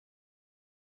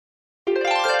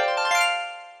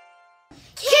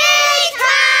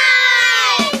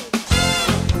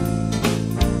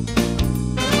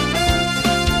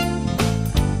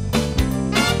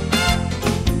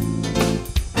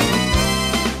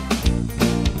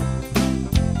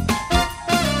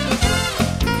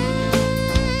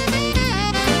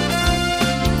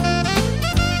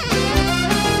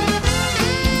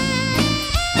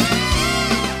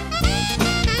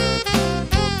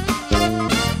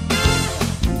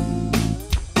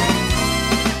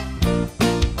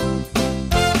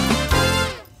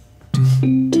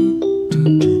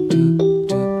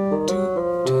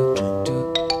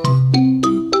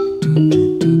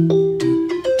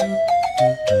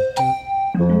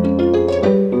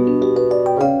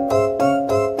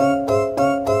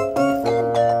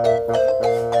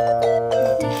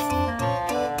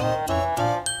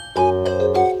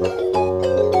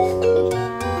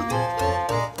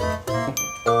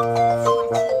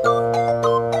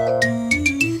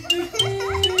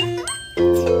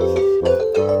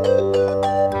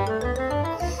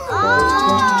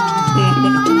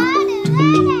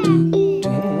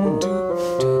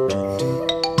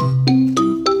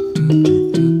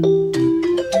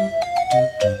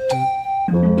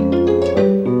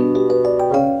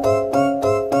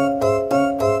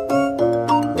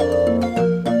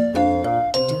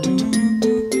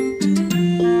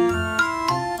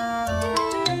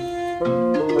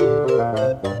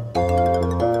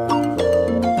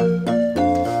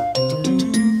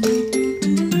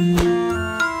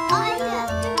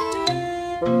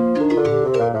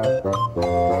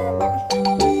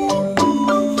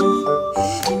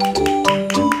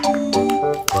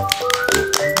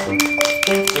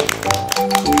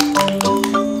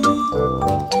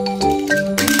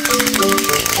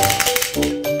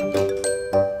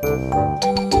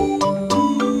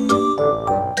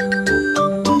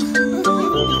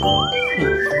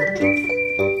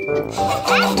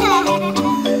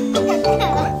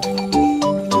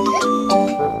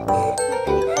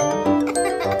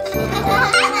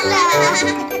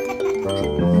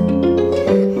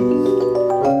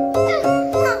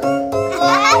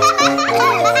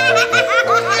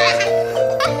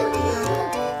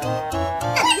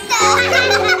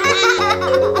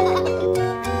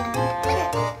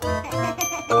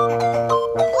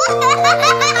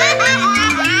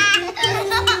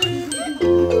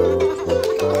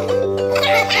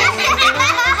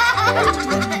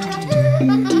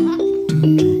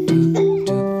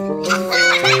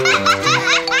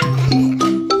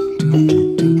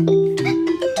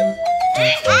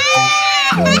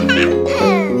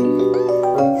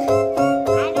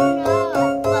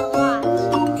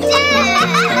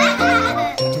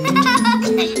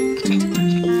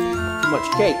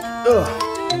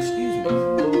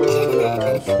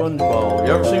Sponge ball.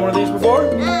 You ever seen one of these before?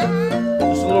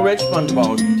 Just a little red sponge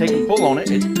ball. You take and pull on it,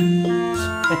 it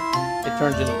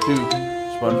turns into two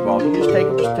sponge balls. You just take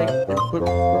them, and put it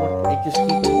just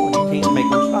keeps going. You can't make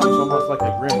them stop. It's almost like a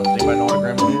gremlin. Does anybody know what a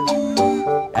gremlin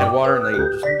is? Add water and they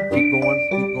just keep going,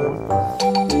 keep going. I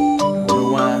don't know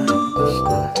why. Just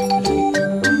keep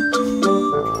going.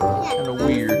 Kind of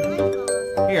weird.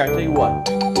 Here, I tell you what.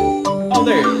 Oh,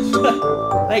 there it is.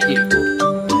 Thank you.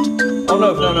 Oh, no,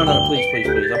 please. I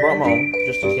brought my own,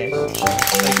 just in case.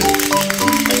 Thank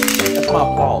you. That's my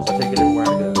applause. I take it everywhere I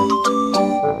go.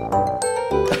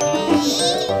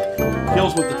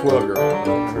 Kills with the 12-year-old.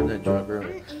 I heard that joke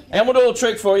earlier. And we'll do a little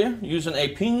trick for you using a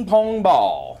ping pong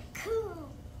ball.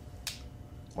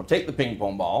 We'll take the ping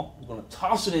pong ball. I'm going to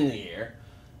toss it in the air,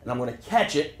 and I'm going to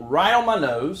catch it right on my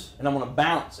nose, and I'm going to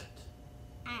bounce it.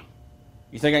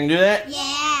 You think I can do that? Yeah.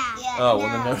 Oh, well,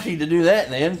 then no need to do that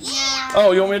then. Yeah.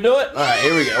 Oh, you want me to do it? All right,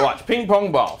 here we go. Watch. Ping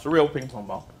pong ball. It's a real ping pong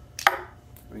ball. Here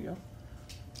we go.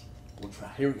 We'll try.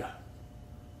 Here we go.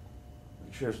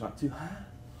 Make sure it's not too high.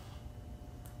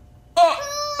 Oh,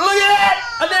 look at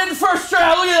that! I did it the first try.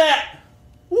 Look at that.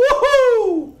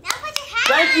 Woohoo! Now put your hat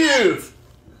Thank on you. it.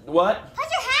 What? Put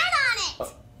your hat on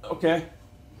it. Okay.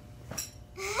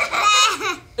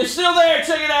 It's still there.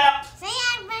 Check it out. Say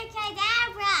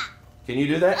abracadabra. Can you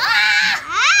do that?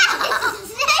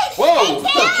 Whoa! Whoa!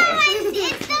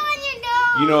 It's still in your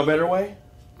nose. You know a better way?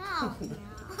 Oh, no.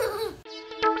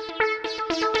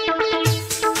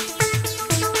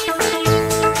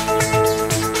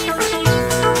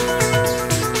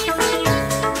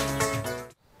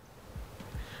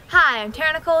 Hi, I'm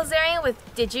Tara-Nicole Azarian with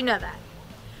Did You Know That?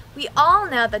 We all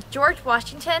know that George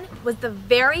Washington was the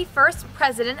very first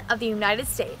president of the United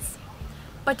States.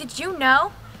 But did you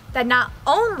know that not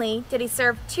only did he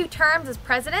serve 2 terms as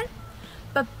president,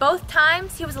 but both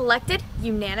times he was elected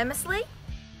unanimously?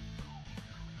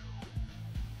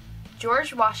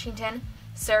 George Washington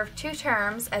served 2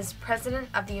 terms as President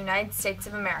of the United States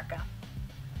of America.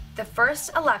 The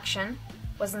first election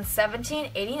was in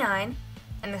 1789,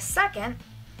 and the second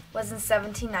was in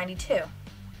 1792.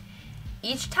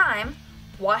 Each time,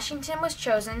 Washington was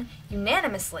chosen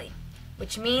unanimously,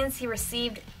 which means he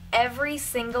received every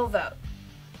single vote.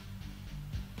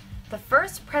 The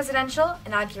first presidential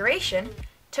inauguration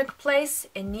took place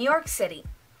in New York City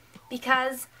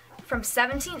because from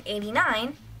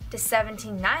 1789 to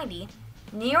 1790,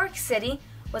 New York City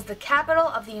was the capital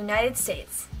of the United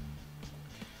States.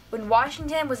 When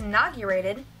Washington was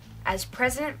inaugurated as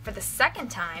president for the second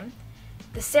time,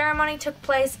 the ceremony took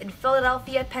place in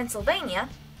Philadelphia, Pennsylvania,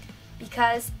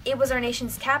 because it was our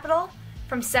nation's capital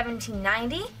from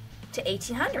 1790 to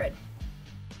 1800.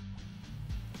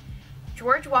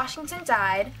 George Washington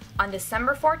died on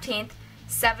December 14th,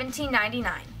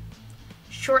 1799.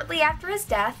 Shortly after his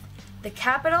death, the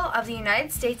capital of the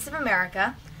United States of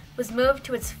America was moved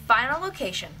to its final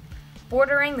location,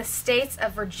 bordering the states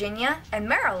of Virginia and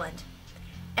Maryland,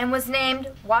 and was named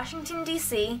Washington,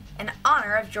 D.C. in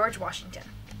honor of George Washington.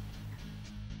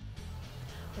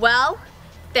 Well,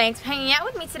 thanks for hanging out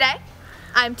with me today.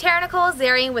 I'm Tara-Nicole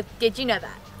Azarian with Did You Know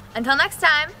That? Until next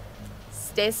time,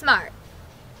 stay smart.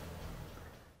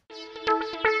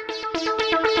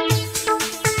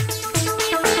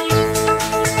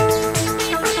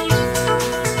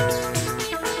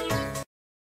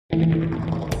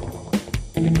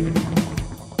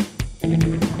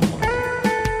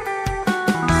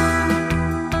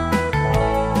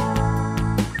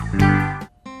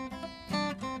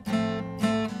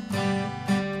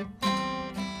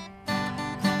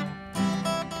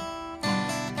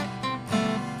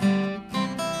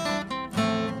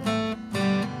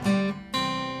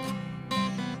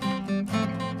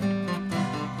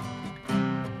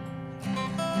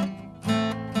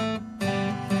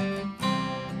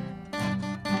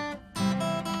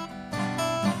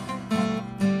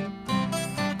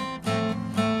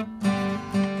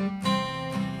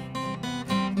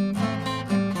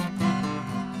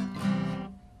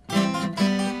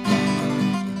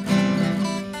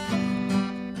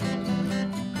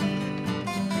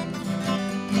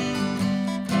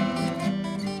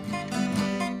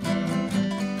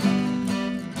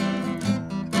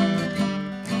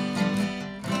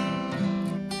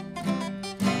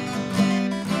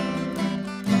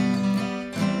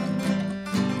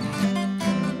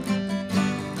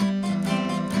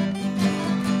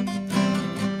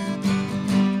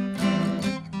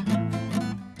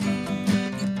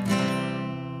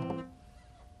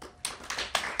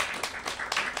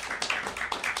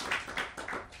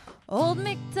 Old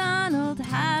MacDonald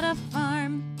had a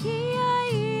farm,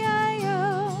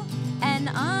 E-I-E-I-O. And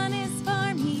on his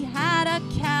farm he had a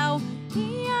cow,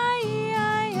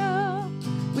 E-I-E-I-O.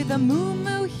 With a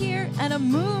moo-moo here and a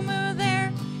moo-moo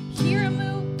there. Here a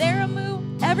moo, there a moo,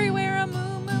 everywhere a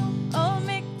moo-moo. Old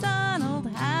MacDonald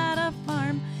had a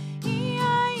farm,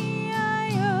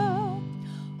 E-I-E-I-O.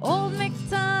 Old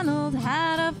MacDonald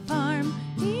had a farm,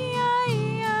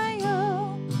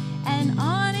 E-I-E-I-O. And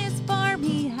on his farm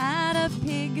he had a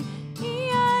pig,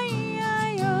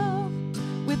 E-I-E-I-O.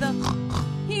 With a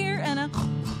here and a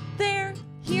there,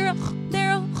 here a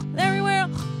there, everywhere.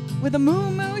 With a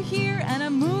moo-moo here and a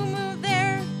moo-moo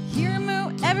there. Here a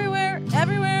moo, everywhere,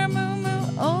 everywhere a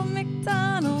moo-moo. Old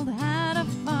MacDonald had a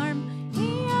farm,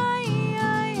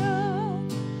 E-I-E-I-O.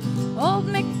 Old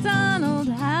MacDonald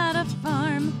had a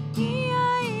farm,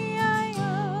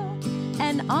 E-I-E-I-O.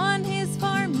 And on his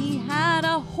farm he had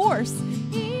a horse,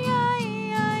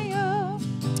 E-I-E-I-O.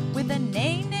 With a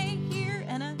neigh-neigh here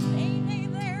and a neigh-neigh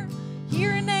there.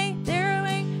 Here a neigh, there a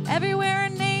neigh, everywhere a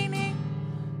neigh-neigh.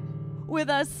 With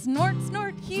a snort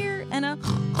here and a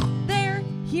there,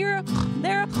 here,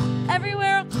 there,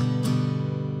 everywhere.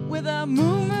 With a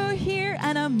moo-moo here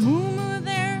and a moo-moo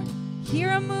there.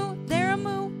 Here a moo, there a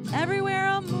moo, everywhere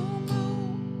a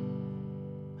moo-moo.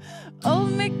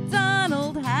 Old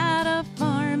MacDonald had a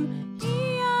farm,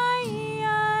 E-I-E-I-O.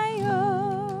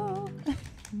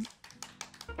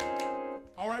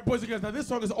 All right, boys and girls. Now this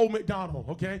song is Old MacDonald.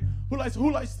 Okay, who likes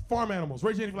farm animals?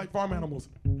 Raise your hand if you like farm animals.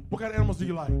 What kind of animals do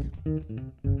you like?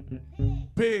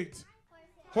 Pigs,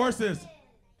 horses,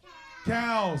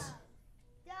 cows,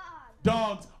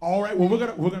 dogs. All right. Well, we're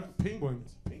gonna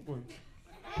penguins.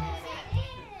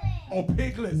 Oh,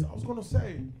 piglets. I was gonna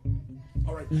say.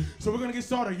 All right. So we're gonna get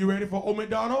started. You ready for Old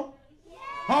MacDonald? Yeah.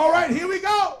 All right. Here we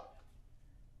go.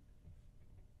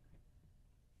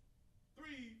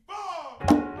 3, 4.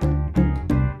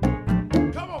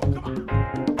 Come on.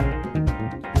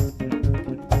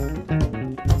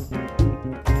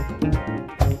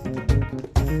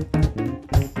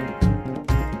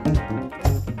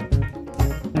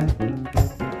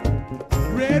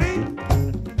 Ready?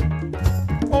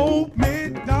 Old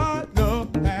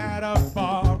MacDonald had a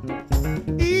farm,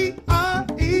 E-I-E-I-O.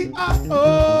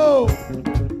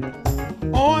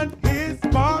 On his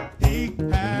farm he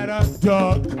had a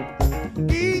duck,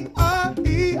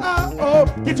 E-I-E-I-O.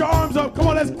 Get your arms up, come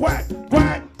on, let's quack,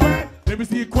 quack, quack. Let me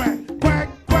see you quack, quack,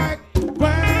 quack,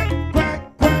 quack,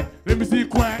 quack, quack. Let me see you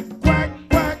quack, quack,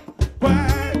 quack,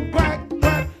 quack, quack,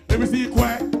 quack. Let me see you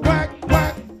quack, quack,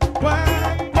 quack,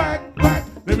 quack, quack, quack.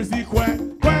 Let me see you quack,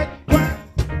 quack, quack.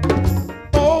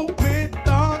 Old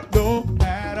MacDonald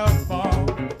had a farm,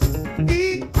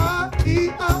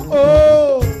 E-I-E-I-O.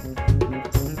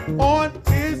 On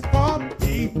his farm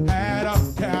he had a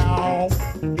cow,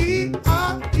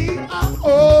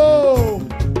 E-I-E-I-O.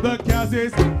 The cow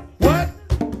says, what?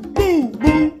 Moo,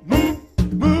 moo, moo,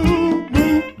 moo,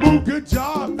 moo, moo. Good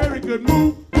job, very good.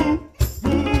 Moo, moo,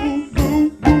 moo, moo,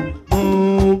 moo, moo,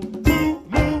 moo,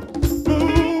 moo, moo,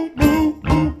 moo,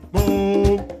 moo,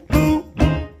 moo,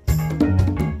 moo.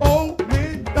 Old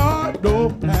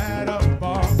MacDonald had a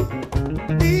farm,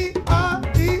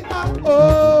 E-I-E-I-O.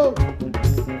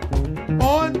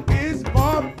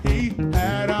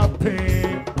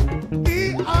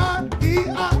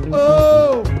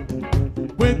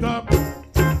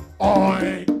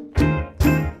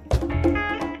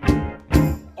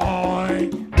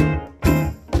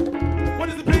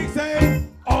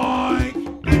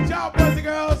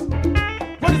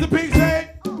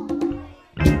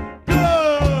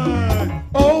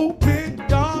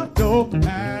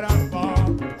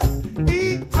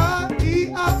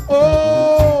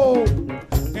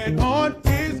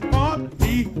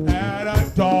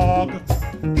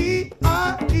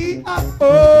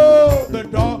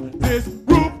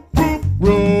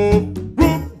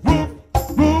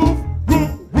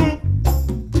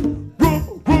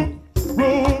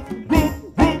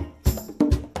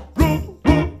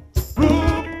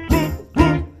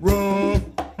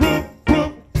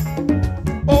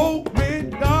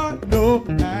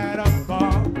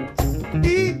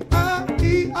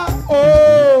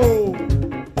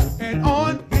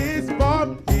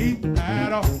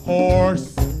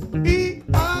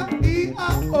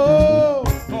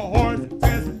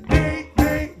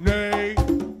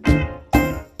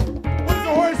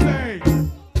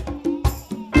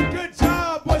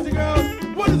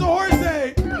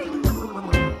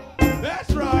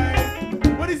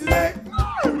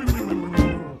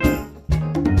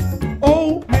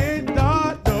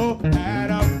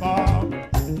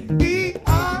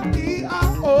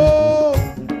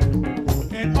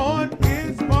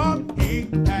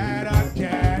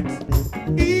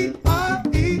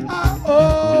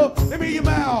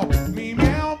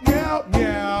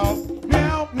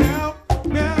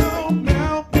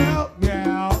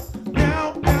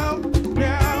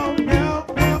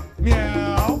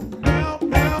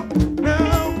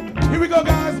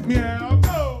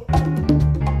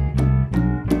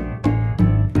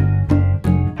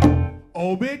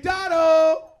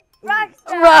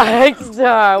 rock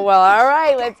star. Well, all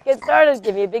right, let's get started.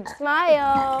 Give me a big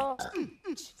smile.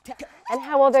 And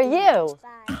how old are you?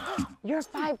 5. You're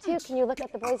 5 too. Can you look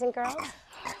at the boys and girls?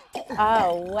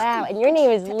 Oh, wow. And your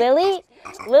name is Lily?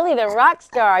 Lily the rock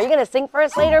star. Are you going to sing for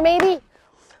us later, maybe?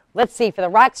 Let's see. For the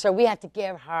rock star, we have to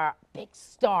give her a big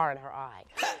star in her eye.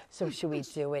 So should we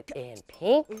do it in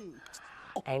pink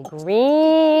and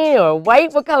green or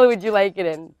white? What color would you like it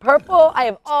in? Purple? I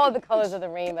have all the colors of the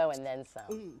rainbow and then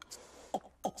some.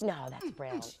 No, that's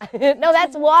brown. No,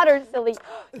 that's water, silly.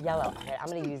 Yellow. Okay, I'm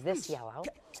going to use this yellow.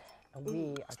 And we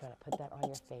are going to put that on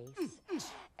your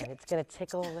face. And it's going to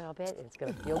tickle a little bit. And it's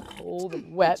going to feel cold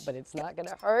and wet, but it's not going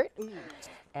to hurt.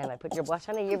 And I put your blush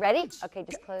on. Are you ready? Okay,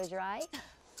 just close your eye.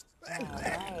 All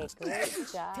right, great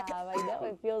job. I know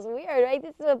it feels weird, right?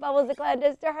 This is what Bubbles the Clown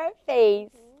does to her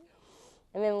face.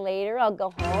 And then later I'll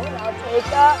go home and I'll take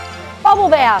a bubble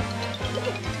bath.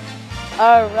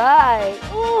 All right.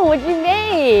 Ooh, what'd you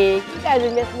make? You guys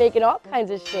are just making all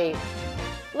kinds of shapes.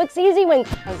 Looks easy when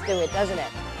clowns do it, doesn't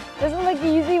it? Doesn't it look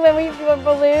easy when we do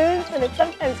balloons? And it's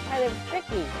sometimes kind of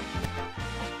tricky.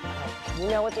 But you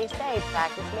know what they say,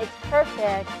 practice makes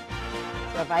perfect.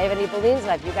 So if I have any balloons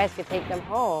left, you guys can take them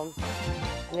home.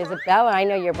 And there's a bell, and I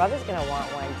know your brother's going to want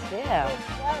one too.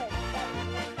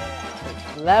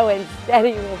 Slow and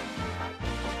steady.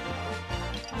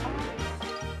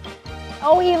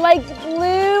 Oh, he likes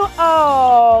blue.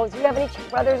 Oh, do you have any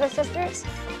brothers or sisters?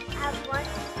 I have one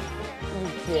sister. You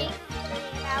do. I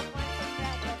have one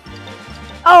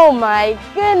sister. Oh my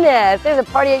goodness, there's a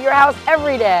party at your house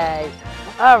every day.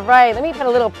 All right, let me put a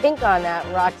little pink on that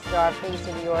rock star face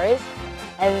of yours.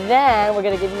 And then we're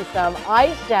gonna give you some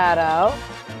eyeshadow.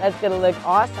 That's gonna look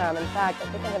awesome. In fact, I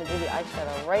think I'm gonna do the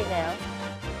eyeshadow right now.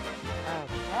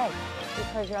 Okay, you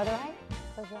close your other eye.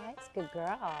 Close your eyes, good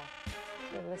girl.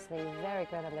 You're listening very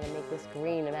good. I'm gonna make this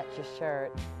green to match your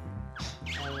shirt.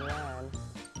 And then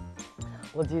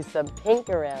we'll do some pink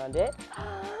around it.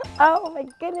 Oh my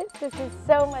goodness, this is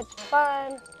so much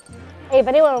fun. Hey, if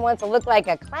anyone wants to look like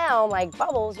a clown like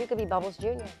Bubbles, you could be Bubbles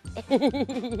Jr.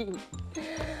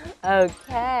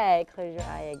 Okay, close your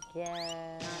eye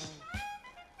again.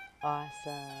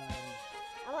 Awesome.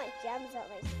 I want gems on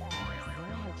my stuff. I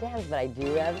don't have gems, but I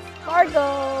do have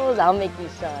sparkles. I'll make you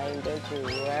shine, don't you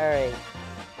worry.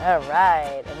 All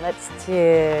right, and let's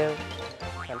do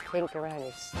some pink around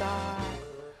your star.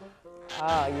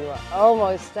 Oh, you are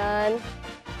almost done.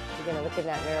 You're gonna look in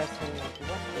that mirror saying,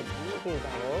 what did you do,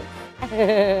 Bubbles?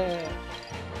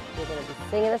 You're gonna be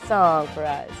singing a song for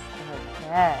us.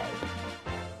 Okay.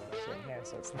 Wash your hair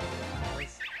so it's not in your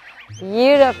eyes.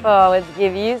 Beautiful. Let's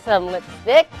give you some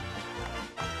lipstick.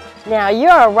 Now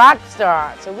you're a rock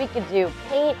star, so we could do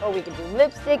paint or we could do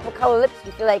lipstick. What color lips do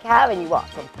you feel like having? You want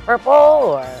some purple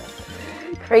or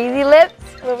crazy lips?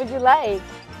 What would you like?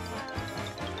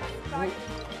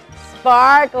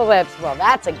 Sparkle lips. Well,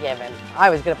 that's a given. I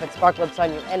was going to put sparkle lips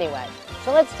on you anyway.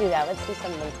 So let's do that. Let's do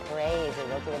something crazy.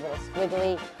 We'll do a little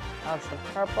squiggly of some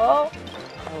purple.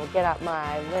 And we'll get out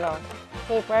my little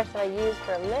paintbrush that I use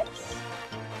for lips.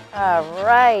 All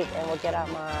right. And we'll get out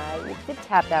my, you could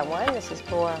tap that one. This is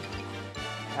for,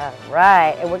 all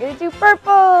right. And we're going to do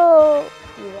purple.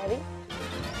 You ready?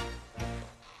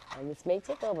 And this may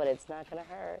tickle, but it's not going to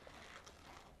hurt.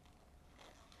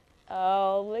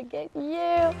 Oh, look at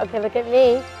you. Okay, look at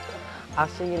me. I'll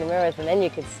show you in the mirrors and then you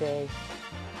can see.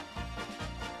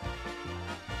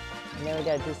 And then we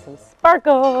gotta do some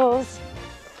sparkles.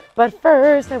 But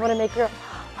first, I wanna make her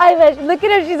eyelash. Look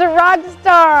at her, she's a rock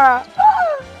star.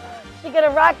 She gonna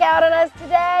rock out on us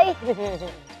today?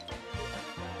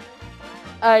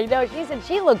 I know, she said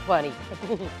she looked funny.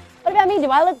 What about me, do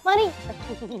I look funny?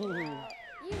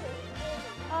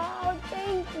 Oh,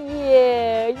 thank you.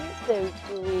 You're so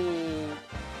sweet.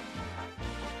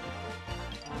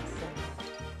 Awesome.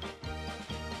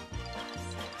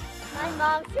 My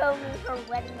mom showed me her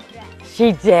wedding dress.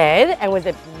 She did? And was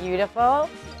it beautiful?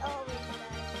 She always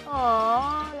does.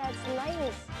 Aw, that's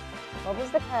nice.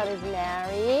 Bubbles the Clown is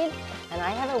married, and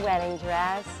I have a wedding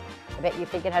dress. I bet you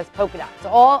think it has polka dots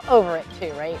all over it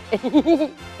too, right?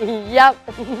 Yep.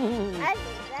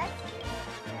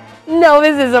 No,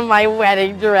 this isn't my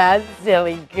wedding dress,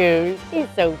 silly goose. She's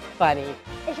so funny.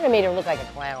 I should have made her look like a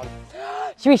clown.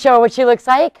 Should we show her what she looks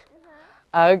like?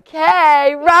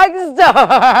 Okay, rock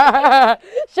star.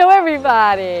 Show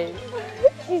everybody.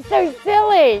 She's so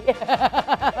silly.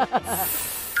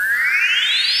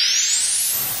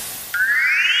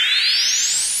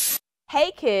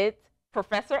 Hey kids,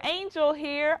 Professor Angel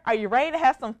here. Are you ready to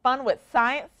have some fun with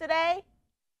science today?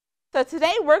 So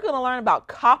today we're going to learn about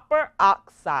copper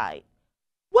oxide.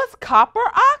 What's copper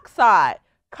oxide?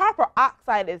 Copper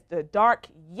oxide is the dark,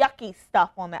 yucky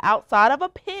stuff on the outside of a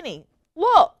penny.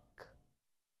 Look.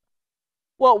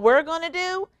 What we're going to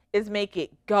do is make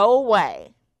it go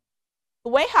away.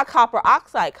 The way how copper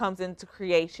oxide comes into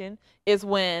creation is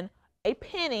when a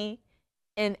penny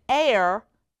and air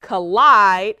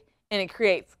collide and it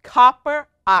creates copper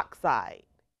oxide.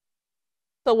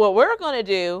 So what we're going to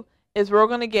do is we're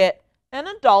going to get an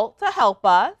adult to help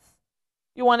us.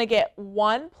 You want to get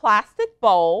one plastic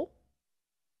bowl.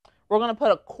 We're going to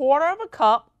put 1/4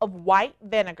 cup of white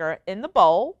vinegar in the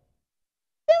bowl.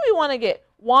 Then we want to get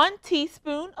 1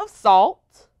 teaspoon of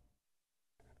salt.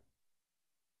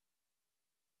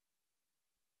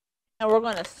 And we're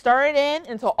going to stir it in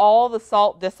until all the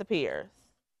salt disappears.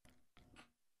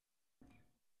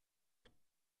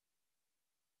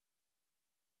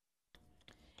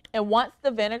 And once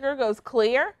the vinegar goes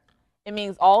clear, it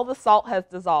means all the salt has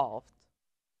dissolved.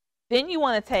 Then you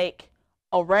want to take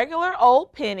a regular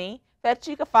old penny that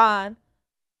you can find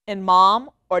in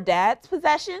mom or dad's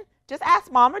possession. Just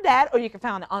ask mom or dad, or you can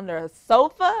find it under a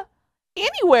sofa,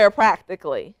 anywhere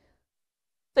practically.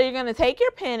 So you're going to take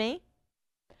your penny,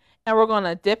 and we're going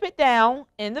to dip it down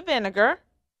in the vinegar,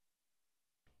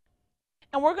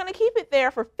 and we're going to keep it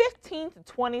there for 15 to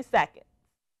 20 seconds.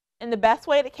 And the best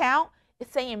way to count is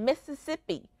saying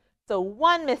Mississippi. So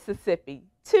 1 Mississippi,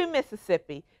 2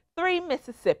 Mississippi, 3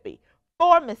 Mississippi,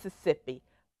 4 Mississippi,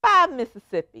 5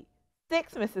 Mississippi,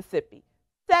 6 Mississippi,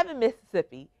 7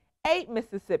 Mississippi, 8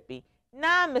 Mississippi,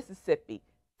 9 Mississippi,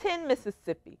 10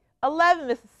 Mississippi, 11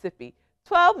 Mississippi,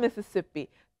 12 Mississippi,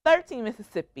 13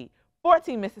 Mississippi,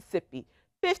 14 Mississippi,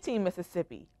 15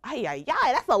 Mississippi. Ay, ay,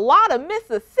 ay, that's a lot of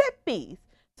Mississippis.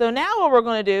 So now what we're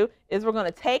going to do is we're going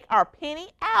to take our penny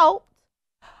out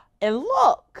and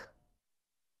look.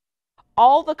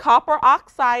 All the copper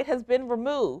oxide has been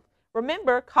removed.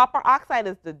 Remember, copper oxide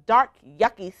is the dark,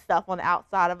 yucky stuff on the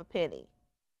outside of a penny.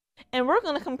 And we're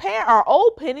going to compare our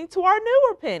old penny to our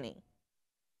newer penny.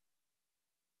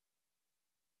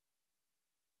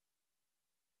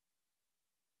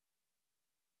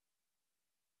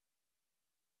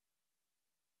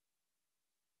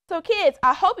 So kids,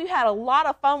 I hope you had a lot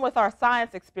of fun with our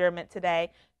science experiment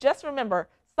today. Just remember,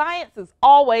 science is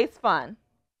always fun.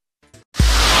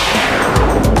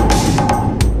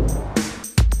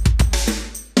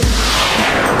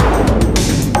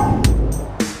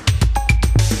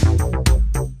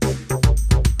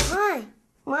 Hi,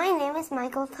 my name is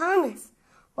Michael Thomas.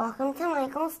 Welcome to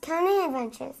Michael's Counting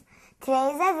Adventures.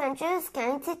 Today's adventure is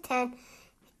going to 10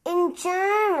 in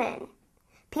German.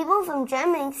 People from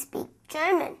Germany speak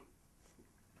German.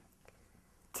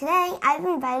 Today, I've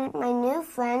invited my new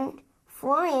friend,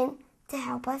 Florian, to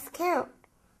help us count.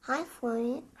 Hi,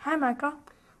 Florian. Hi, Michael.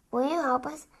 Will you help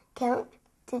us count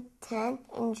to 10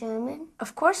 in German?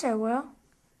 Of course I will.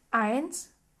 1, 2,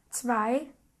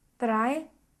 3,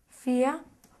 4,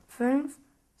 5,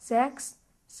 6,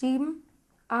 7,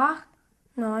 8,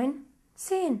 9,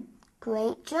 10.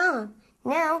 Great job.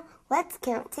 Now, let's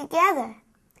count together.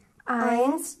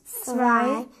 1,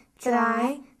 2, 3,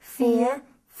 4,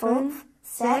 5,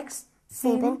 6,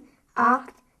 7, 8,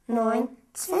 9,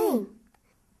 10.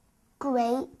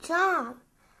 Great job.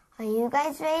 Are you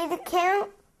guys ready to count?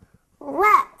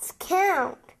 Let's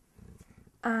count.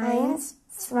 1,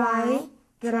 2,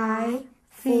 3,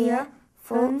 4,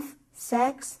 5,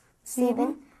 6,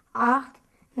 7, 8,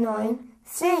 9,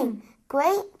 10.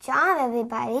 Great job,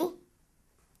 everybody.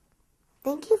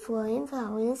 Thank you, Florian, for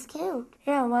helping us count.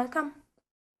 You're welcome.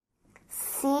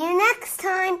 See you next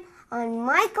time on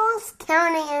Michael's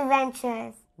Counting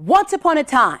Adventures. Once upon a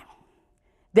time,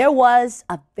 there was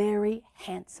a very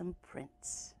handsome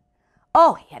prince.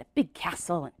 Oh, he had a big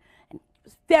castle and he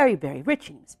was very, very rich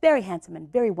and he was very handsome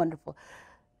and very wonderful.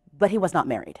 But he was not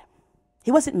married.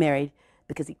 He wasn't married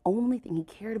because the only thing he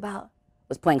cared about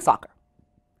was playing soccer.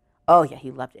 Oh, yeah,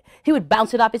 he loved it. He would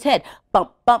bounce it off his head.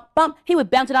 Bump, bump, bump. He would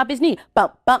bounce it off his knee.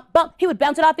 Bump, bump, bump. He would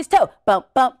bounce it off his toe. Bump,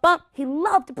 bump, bump. He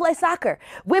loved to play soccer.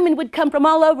 Women would come from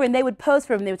all over and they would pose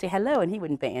for him. They would say hello and he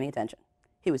wouldn't pay any attention.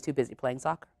 He was too busy playing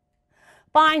soccer.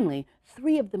 Finally,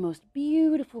 3 of the most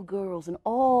beautiful girls in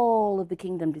all of the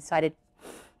kingdom decided,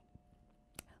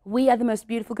 we are the most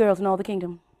beautiful girls in all the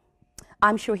kingdom.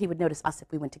 I'm sure he would notice us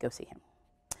if we went to go see him.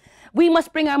 We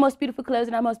must bring our most beautiful clothes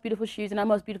and our most beautiful shoes and our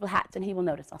most beautiful hats, and he will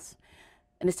notice us.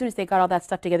 And as soon as they got all that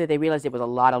stuff together, they realized it was a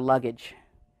lot of luggage.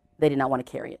 They did not want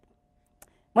to carry it.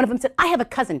 One of them said, I have a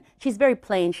cousin. She's very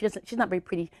plain. She's not very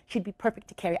pretty. She'd be perfect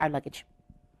to carry our luggage.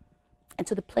 And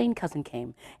so the plain cousin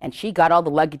came, and she got all the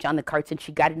luggage on the carts, and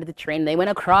she got into the train, and they went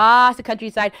across the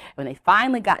countryside. And when they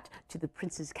finally got to the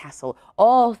prince's castle,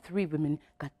 all 3 women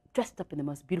got dressed up in the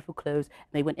most beautiful clothes,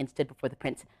 and they went and stood before the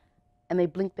prince. and they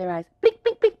blinked their eyes. Blink,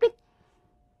 blink, blink, blink.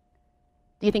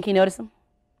 Do you think he noticed them?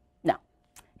 No.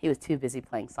 He was too busy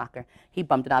playing soccer. He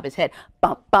bumped it off his head.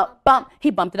 Bump, bump, bump.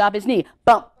 He bumped it off his knee.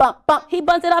 Bump, bump, bump. He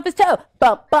bumped it off his toe.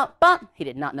 Bump, bump, bump. He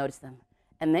did not notice them.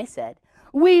 And they said,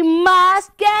 we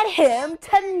must get him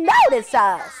to notice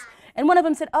us. And one of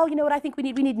them said, oh, you know what I think we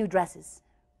need? We need new dresses.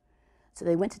 So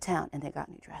they went to town and they got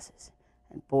new dresses.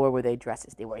 And boy, were they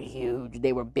dresses. They were huge.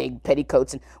 They were big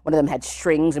petticoats. And one of them had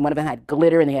strings and one of them had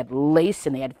glitter and they had lace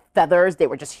and they had feathers. They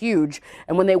were just huge.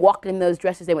 And when they walked in those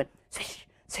dresses, they went swish,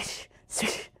 swish,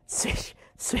 swish, swish,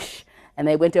 swish. And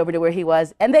they went over to where he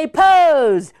was and they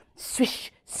posed.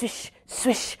 Swish, swish,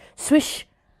 swish, swish.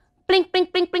 Blink,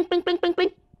 blink, blink, blink, blink, blink, blink,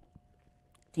 blink.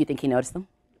 Do you think he noticed them?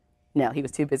 No, he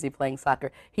was too busy playing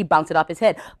soccer. He bounced it off his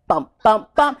head. Bump,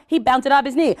 bump, bump. He bounced it off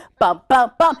his knee. Bump,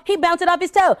 bump, bump. He bounced it off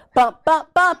his toe. Bump,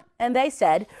 bump, bump. And they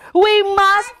said, we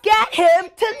must get him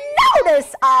to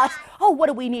notice us. Oh, what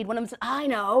do we need? One of them said, I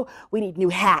know. We need new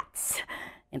hats.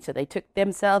 And so they took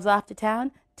themselves off to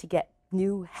town to get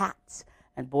new hats.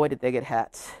 And boy, did they get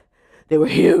hats. They were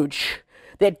huge.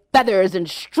 They had feathers and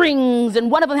strings,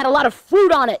 and one of them had a lot of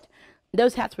fruit on it.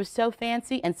 Those hats were so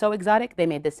fancy and so exotic, they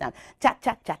made this sound. Cha,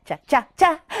 cha, cha, cha, cha,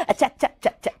 cha, a cha, cha, cha,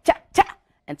 cha, cha, cha.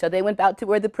 And so they went out to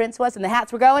where the prince was, and the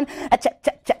hats were going, a cha,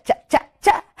 cha, cha, cha, cha,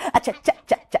 cha, a cha, cha,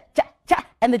 cha, cha, cha, cha.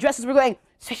 And the dresses were going,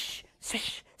 swish,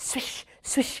 swish, swish,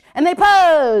 swish. And they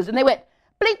posed, and they went,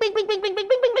 blink, blink, blink, blink, blink, blink,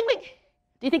 blink, blink, blink.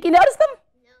 Do you think he noticed them?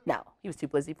 No, he was too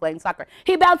busy playing soccer.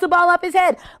 He bounced the ball off his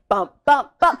head. Bump,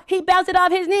 bump, bump. He bounced it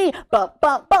off his knee. Bump,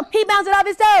 bump, bump. He bounced it off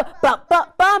his toe. Bump,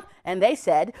 bump, bump. And they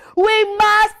said, we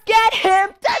must get him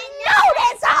to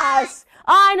notice us.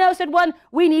 I know, said one,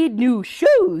 we need new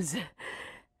shoes.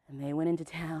 And they went into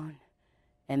town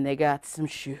and they got some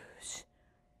shoes.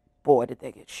 Boy, did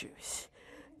they get shoes.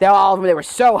 They were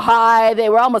so high. They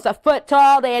were almost a foot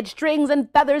tall. They had strings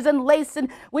and feathers and lace.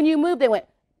 And when you moved, they went,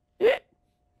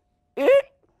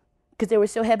 because they were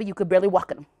so heavy you could barely walk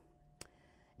in them.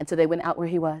 And so they went out where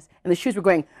he was, and the shoes were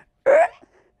going,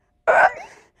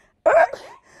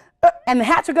 and the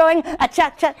hats were going, a cha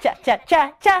cha cha cha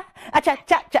cha cha, a cha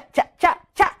cha cha cha cha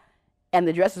cha, and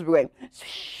the dresses were going,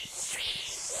 swish, swish,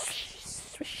 swish,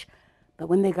 swish. But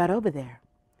when they got over there,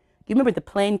 you remember the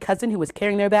plain cousin who was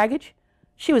carrying their baggage?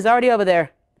 She was already over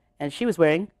there, and she was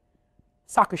wearing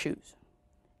soccer shoes,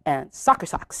 and soccer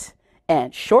socks,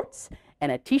 and shorts,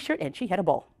 and a t-shirt, and she had a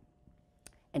ball.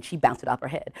 And she bounced it off her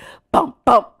head. Bump,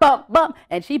 bump, bump, bump.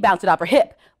 And she bounced it off her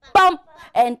hip. Bump.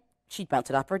 And she bounced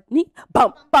it off her knee.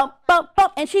 Bump, bump, bump,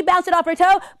 bump. And she bounced it off her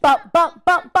toe. Bump, bump,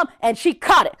 bump, bump. And she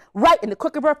caught it right in the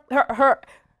crook of her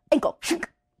ankle.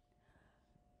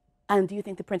 And do you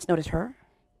think the prince noticed her?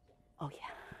 Oh, yeah.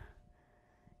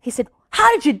 He said,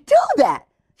 how did you do that?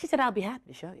 She said, I'll be happy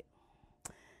to show you.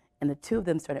 And the two of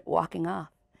them started walking off.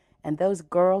 And those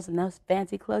girls in those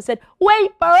fancy clothes said,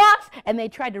 wait for us! And they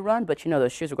tried to run, but you know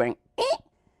those shoes were going,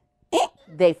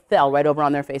 They fell right over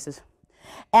on their faces.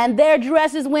 And their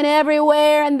dresses went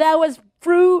everywhere, and there was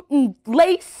fruit and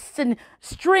lace and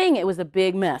string. It was a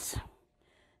big mess.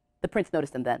 The prince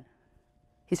noticed them then.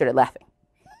 He started laughing.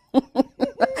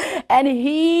 And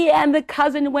he and the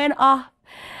cousin went off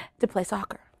to play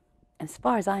soccer. And as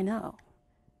far as I know,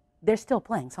 they're still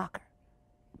playing soccer.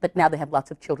 But now they have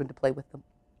lots of children to play with them.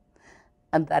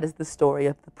 And that is the story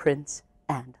of the prince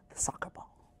and the soccer ball.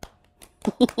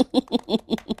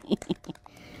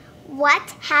 What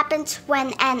happens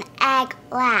when an egg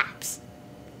laughs?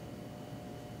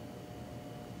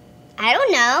 I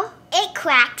don't know. It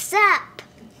cracks up.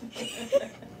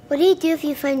 What do you do if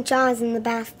you find Jaws in the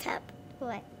bathtub?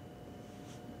 What?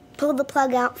 Pull the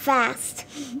plug out fast.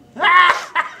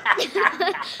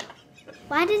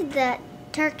 Why did the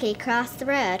turkey cross the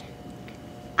road?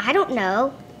 I don't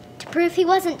know. To prove he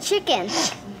wasn't chicken.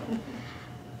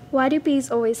 Why do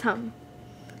bees always hum?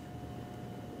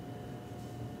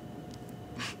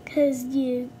 'Cause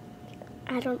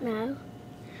I don't know.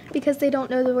 Because they don't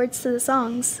know the words to the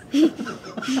songs.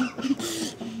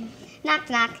 Knock,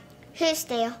 knock. Who's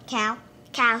there? Cow?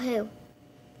 Cow who?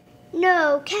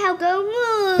 No, cow go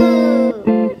moo!